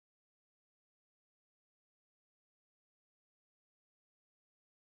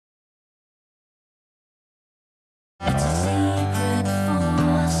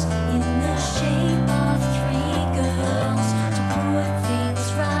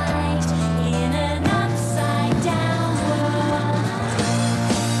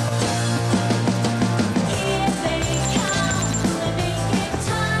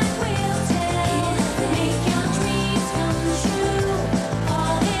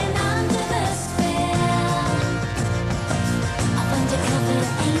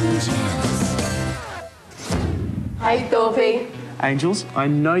Hey, Thorpe. Angels, I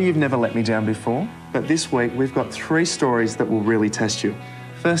know you've never let me down before, but this week we've got 3 stories that will really test you.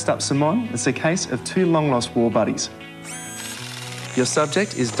 First up, Simone, it's a case of 2 long-lost war buddies. Your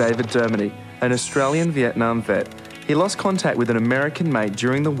subject is David Dermody, an Australian Vietnam vet. He lost contact with an American mate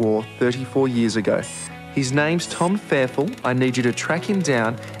during the war 34 years ago. His name's Tom Fairfull. I need you to track him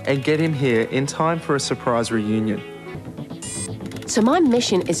down and get him here in time for a surprise reunion. So my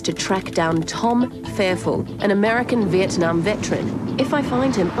mission is to track down Tom Fairfull, an American Vietnam veteran. If I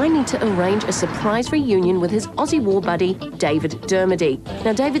find him, I need to arrange a surprise reunion with his Aussie war buddy, David Dermody.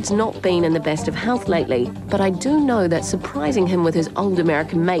 Now, David's not been in the best of health lately, but I do know that surprising him with his old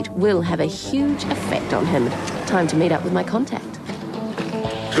American mate will have a huge effect on him. Time to meet up with my contact.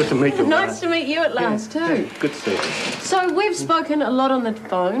 Good to meet you. Nice to meet you at last, too. Good to see you. So we've spoken a lot on the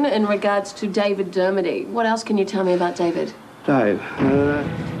phone in regards to David Dermody. What else can you tell me about David? Dave,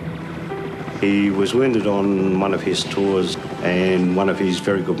 he was wounded on one of his tours, and one of his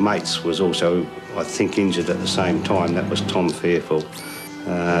very good mates was also, I think, injured at the same time. That was Tom Fairfull.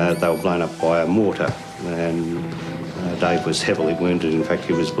 They were blown up by a mortar, and Dave was heavily wounded. In fact,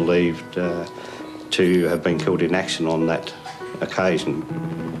 he was believed to have been killed in action on that occasion.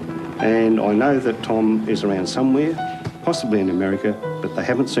 And I know that Tom is around somewhere, possibly in America, but they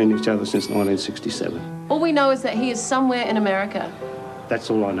haven't seen each other since 1967. All we know is that he is somewhere in America. That's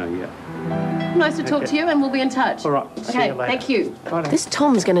all I know, yeah. Nice to talk to you, and we'll be in touch. All right. See Okay, you later. thank you. Bye now. This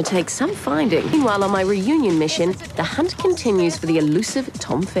Tom's going to take some finding. Meanwhile, on my reunion mission, the hunt continues for the elusive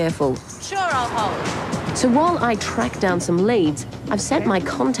Tom Fairfull. Sure, I'll hold. So while I track down some leads, I've sent my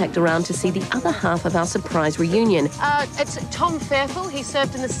contact around to see the other half of our surprise reunion. It's Tom Fairfull. He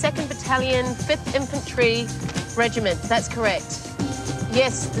served in the 2nd Battalion, 5th Infantry Regiment. That's correct.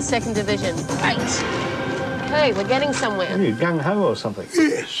 Yes, the 2nd Division. Right. Okay, we're getting somewhere. Are you gung-ho or something?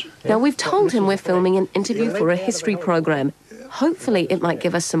 Yes. Now, we've told him we're filming an interview for a history program. Hopefully, it might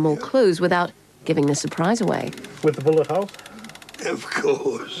give us some more clues without giving the surprise away. With the bullet holes? Of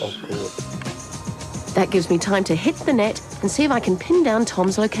course. Of course. That gives me time to hit the net and see if I can pin down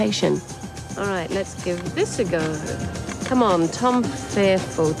Tom's location. All right, let's give this a go. Come on, Tom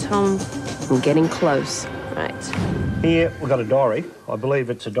Fairfull, Tom. I'm getting close. Right. Here, we've got a diary. I believe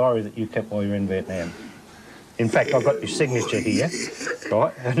it's a diary that you kept while you were in Vietnam. In fact, I've got your signature here,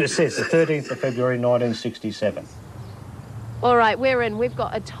 right? And it says the 13th of February, 1967. All right, we're in. We've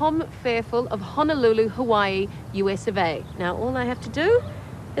got a Tom Fairfull of Honolulu, Hawaii, US of A. Now, all I have to do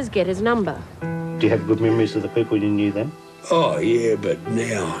is get his number. Do you have good memories of the people you knew then? Oh, yeah, but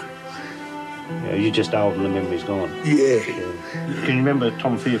now... Yeah, you're just old and the memory's gone. Yeah. Can you remember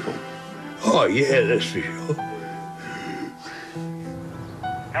Tom Fairfull? Oh, yeah, that's for sure.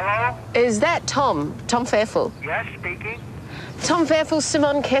 Hello? Is that Tom? Tom Fairfull? Yes, speaking. Tom Fairfull,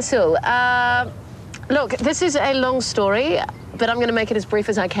 Simone Kessel. Look, this is a long story, but I'm going to make it as brief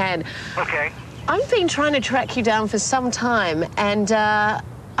as I can. Okay. I've been trying to track you down for some time, and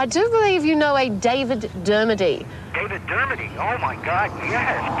I do believe you know a David Dermody. David Dermody? Oh, my God,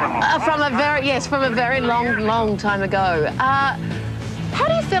 yes. From a very long time ago. How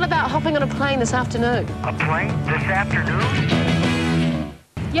do you feel about hopping on a plane this afternoon? A plane this afternoon?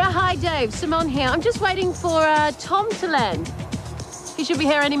 Yeah, hi, Dave. Simone here. I'm just waiting for Tom to land. He should be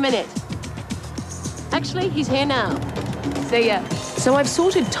here any minute. Actually, he's here now. See ya. So I've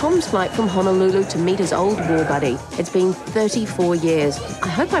sorted Tom's flight from Honolulu to meet his old war buddy. It's been 34 years. I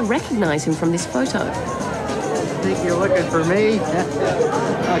hope I recognize him from this photo. I think you're looking for me.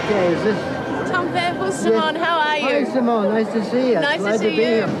 Okay, is this... Tom Fairfull, Simone, how are you? Hi, Simone. Nice to see you. Nice Glad to see be you.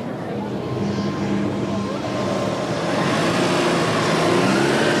 here.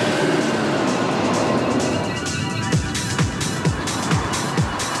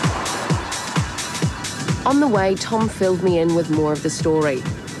 On the way, Tom filled me in with more of the story.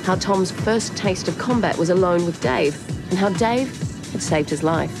 How Tom's first taste of combat was alone with Dave, and how Dave had saved his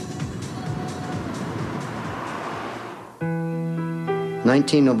life.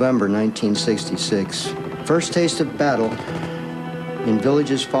 19 November 1966. First taste of battle. In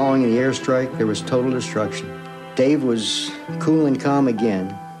villages following the airstrike, there was total destruction. Dave was cool and calm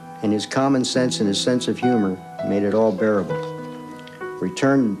again, and his common sense and his sense of humor made it all bearable.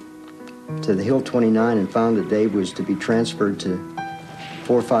 Returned to the Hill 29 and found that Dave was to be transferred to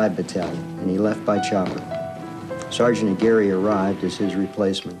 4-5 Battalion, and he left by chopper. Sergeant Aguirre arrived as his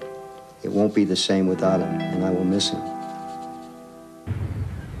replacement. It won't be the same without him, and I will miss him.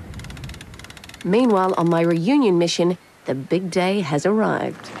 Meanwhile, on my reunion mission, the big day has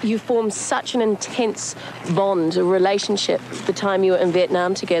arrived. You formed such an intense bond, a relationship, the time you were in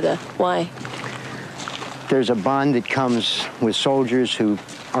Vietnam together. Why? There's a bond that comes with soldiers who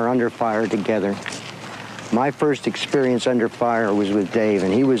are under fire together. My first experience under fire was with Dave,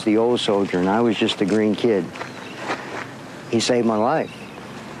 and he was the old soldier, and I was just a green kid. He saved my life,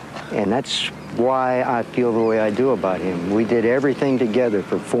 and that's why I feel the way I do about him. We did everything together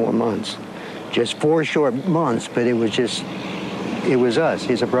for 4 months. Just 4 short months, but it was us.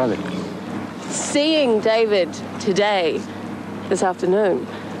 He's a brother. Seeing David today, this afternoon,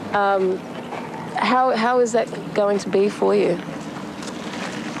 how is that going to be for you?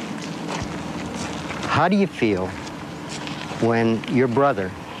 How do you feel when your brother,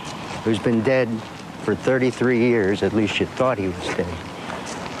 who's been dead for 33 years, at least you thought he was dead,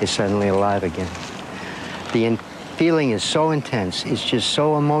 is suddenly alive again? The feeling is so intense. It's just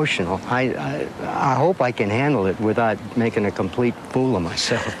so emotional. I hope I can handle it without making a complete fool of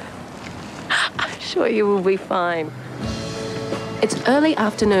myself. I'm sure you will be fine. It's early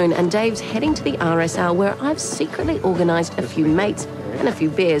afternoon and Dave's heading to the RSL, where I've secretly organised a few mates and a few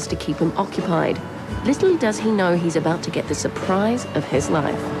beers to keep him occupied. Little does he know he's about to get the surprise of his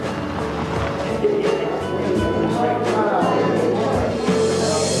life.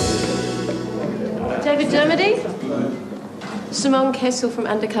 David Dermody? Simone Kessel from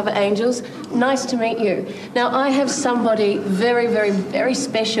Undercover Angels. Nice to meet you. Now, I have somebody very, very, very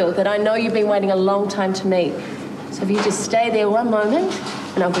special that I know you've been waiting a long time to meet. So if you just stay there one moment,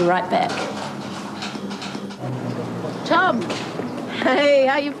 and I'll be right back. Tom! Hey,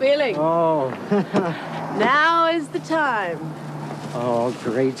 how you feeling? Oh. Now is the time. Oh,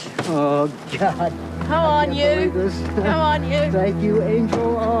 great. Oh, God. Come on, you. Come on, you. Thank you,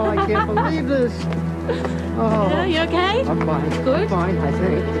 Angel. Oh, I can't believe this. Oh. Yeah, you okay? I'm fine. Good? I'm fine, I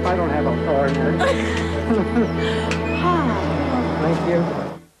think. If I don't have a coronary. Thank you.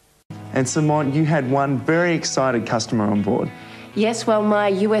 And Simone, you had one very excited customer on board. Yes, well, my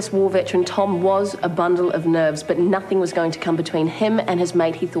US war veteran Tom was a bundle of nerves, but nothing was going to come between him and his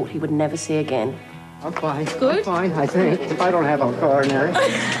mate he thought he would never see again. I'm fine. Good? I'm fine, I think. If I don't have a coronary.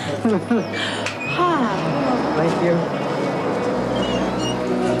 Thank you.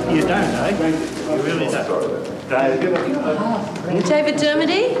 You don't, eh? You really don't. David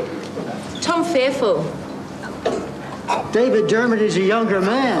Dermody? Tom Fairfull. David Dermody is a younger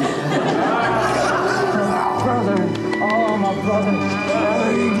man. Brother. Oh, my brother.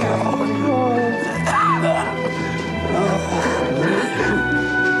 There you go.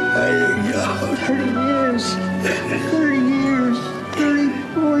 30 years. 30 years.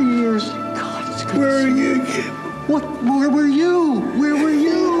 34 years. God, it's good. Where are you? What? Where were you? Where were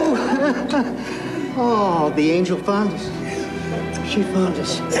you? Oh, the angel found us. She found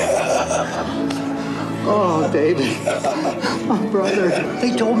us. Oh, David. My brother.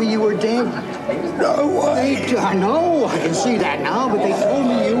 They told me you were dead. No way. I know. I can see that now, but they told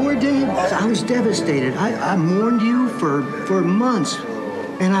me you were dead. I was devastated. I mourned you for months,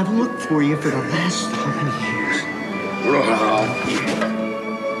 and I've looked for you for the last how many years?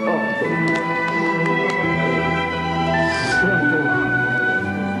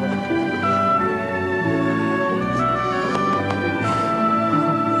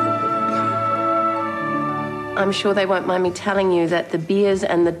 I'm sure they won't mind me telling you that the beers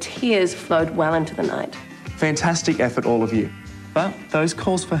and the tears flowed well into the night. Fantastic effort, all of you. But those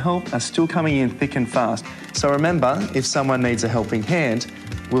calls for help are still coming in thick and fast. So remember, if someone needs a helping hand,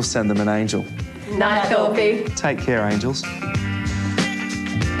 we'll send them an angel. Night, Thorpe. Take care, angels.